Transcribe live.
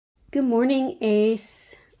Good morning,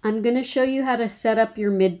 ACE. I'm going to show you how to set up your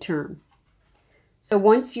midterm. So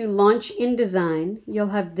once you launch InDesign, you'll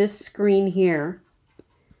have this screen here.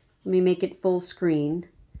 Let me make it full screen.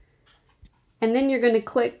 And then you're going to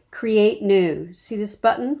click Create New. See this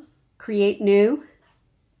button? Create New.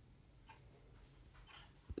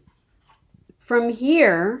 From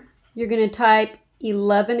here, you're going to type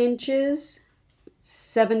 11 inches,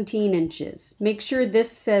 17 inches. Make sure this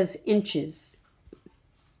says inches.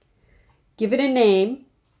 Give it a name.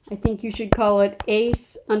 I think you should call it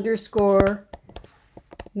ACE_midterm.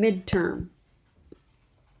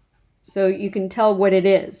 So you can tell what it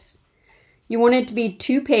is. You want it to be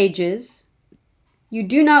 2 pages. You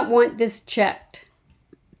do not want this checked.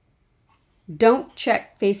 Don't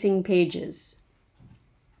check facing pages.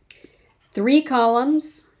 3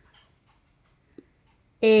 columns,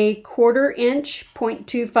 a 1/4 inch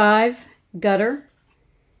 0.25 gutter,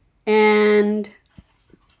 and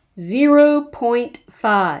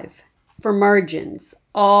 0.5 for margins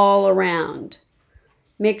all around.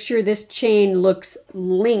 Make sure this chain looks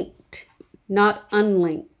linked, not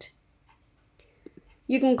unlinked.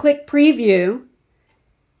 You can click Preview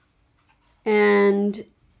and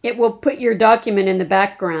it will put your document in the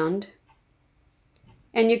background,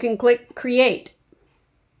 and you can click Create.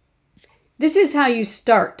 This is how you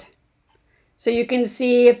start. So you can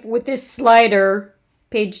see if with this slider,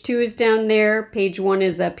 page 2 is down there, page 1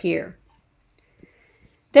 is up here.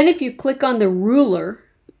 Then if you click on the ruler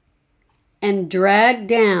and drag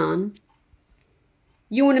down,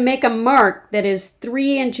 you want to make a mark that is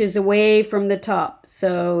 3 inches away from the top.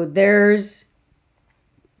 So there's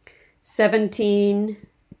 17,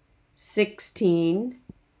 16,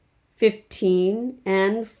 15,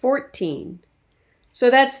 and 14. So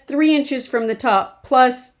that's 3 inches from the top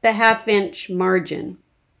plus the 1/2 inch margin.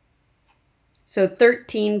 So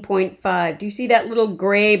 13.5. Do you see that little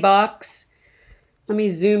gray box? Let me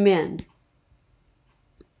zoom in.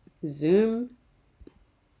 Zoom.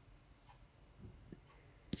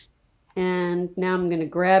 And now I'm going to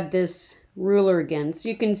grab this ruler again. So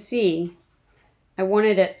you can see I want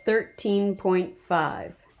it at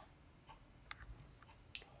 13.5.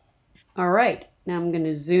 All right, now I'm going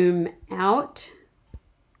to zoom out.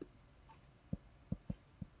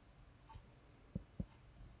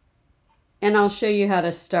 And I'll show you how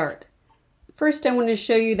to start. First, I want to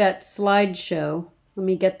show you that slideshow. Let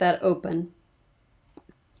me get that open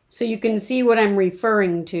so you can see what I'm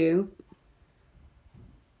referring to.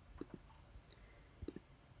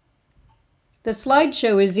 The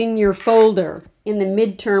slideshow is in your folder, in the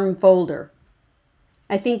midterm folder.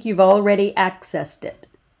 I think you've already accessed it.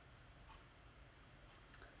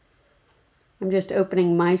 I'm just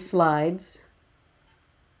opening my slides.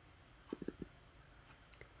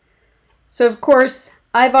 So of course,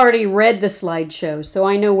 I've already read the slideshow, so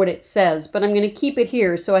I know what it says, but I'm going to keep it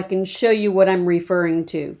here so I can show you what I'm referring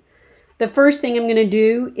to. The first thing I'm going to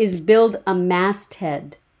do is build a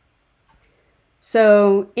masthead.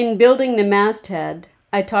 So in building the masthead,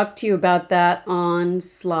 I talked to you about that on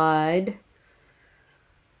slide.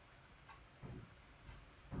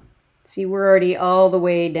 See, we're already all the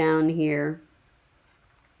way down here.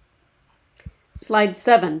 Slide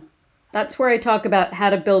 7. That's where I talk about how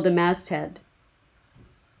to build a masthead.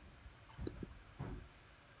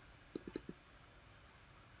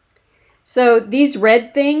 So these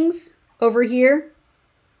red things over here,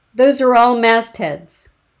 those are all mastheads.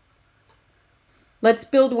 Let's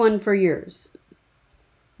build one for yours.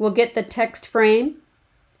 We'll get the text frame,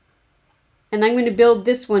 and I'm going to build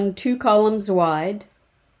this one 2 columns wide.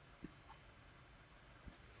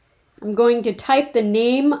 I'm going to type the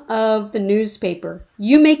name of the newspaper.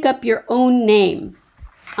 You make up your own name.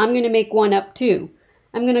 I'm going to make one up too.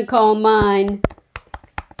 I'm going to call mine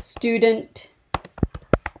Student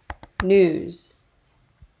News.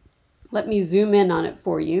 Let me zoom in on it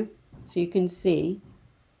for you so you can see.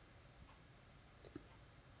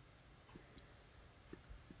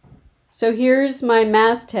 So here's my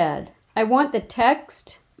masthead. I want the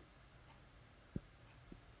text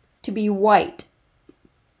to be white.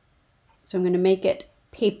 So I'm going to make it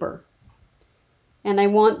paper. And I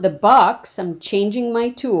want the box, I'm changing my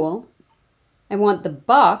tool, I want the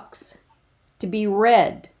box to be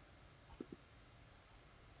red.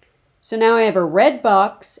 So now I have a red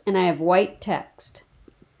box and I have white text.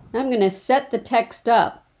 Now I'm going to set the text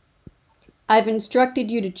up. I've instructed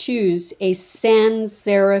you to choose a sans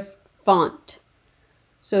serif font.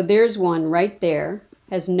 So there's one right there,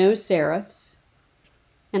 has no serifs.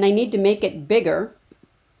 And I need to make it bigger.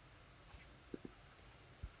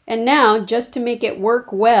 And now, just to make it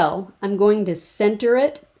work well, I'm going to center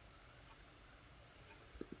it.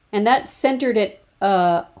 And that centered it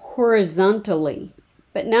horizontally,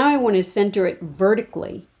 but now I want to center it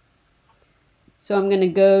vertically. So I'm going to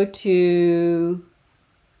go to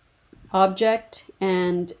Object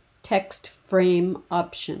and Text Frame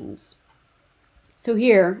Options. So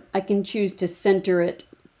here I can choose to center it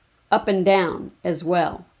up and down as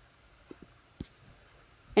well.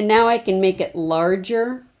 And now I can make it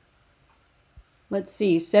larger. Let's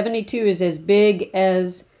see, 72 is as big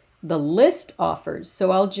as the list offers.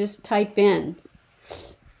 So I'll just type in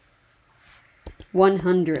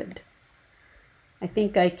 100. I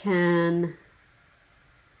think I can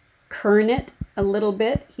kern it a little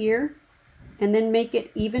bit here and then make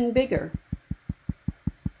it even bigger.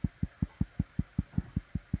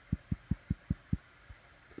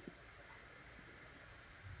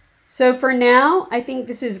 So for now, I think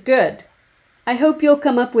this is good. I hope you'll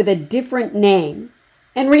come up with a different name.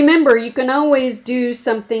 And remember, you can always do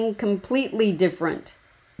something completely different.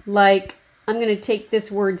 Like, I'm going to take this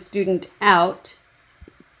word student out.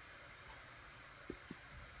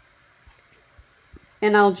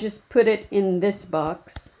 And I'll just put it in this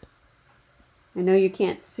box. I know you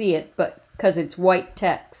can't see it, but because it's white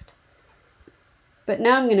text. But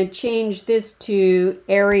now I'm going to change this to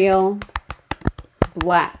Arial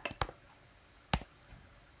Black.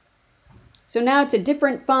 So now it's a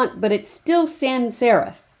different font, but it's still sans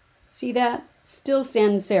serif. See that? Still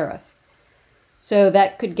sans serif. So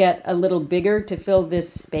that could get a little bigger to fill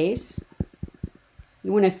this space.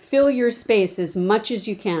 You want to fill your space as much as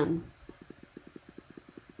you can.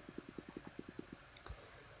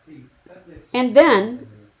 And then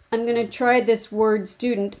I'm going to try this word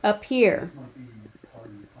student up here.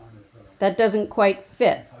 That doesn't quite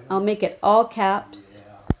fit. I'll make it all caps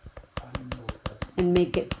and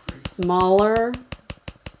make it smaller.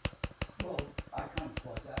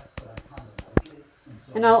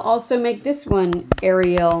 And I'll also make this one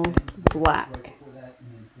Arial Black.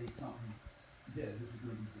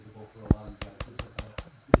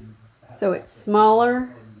 So it's smaller.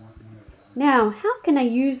 Now, how can I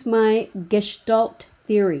use my Gestalt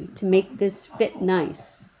theory to make this fit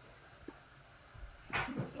nice?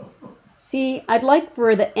 See, I'd like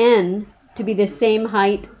for the N to be the same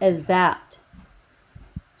height as that.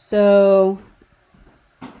 So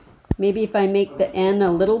maybe if I make the N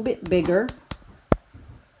a little bit bigger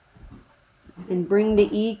and bring the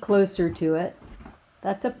E closer to it,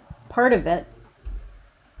 that's a part of it.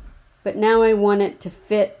 But now I want it to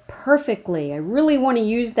fit perfectly. I really want to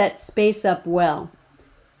use that space up well.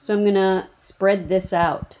 So I'm going to spread this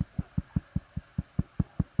out.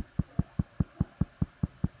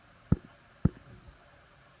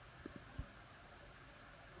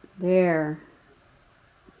 There.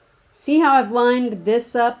 See how I've lined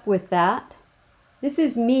this up with that? This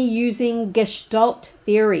is me using Gestalt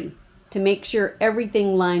theory to make sure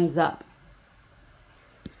everything lines up.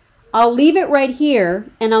 I'll leave it right here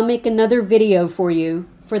and I'll make another video for you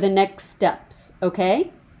for the next steps,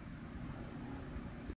 okay?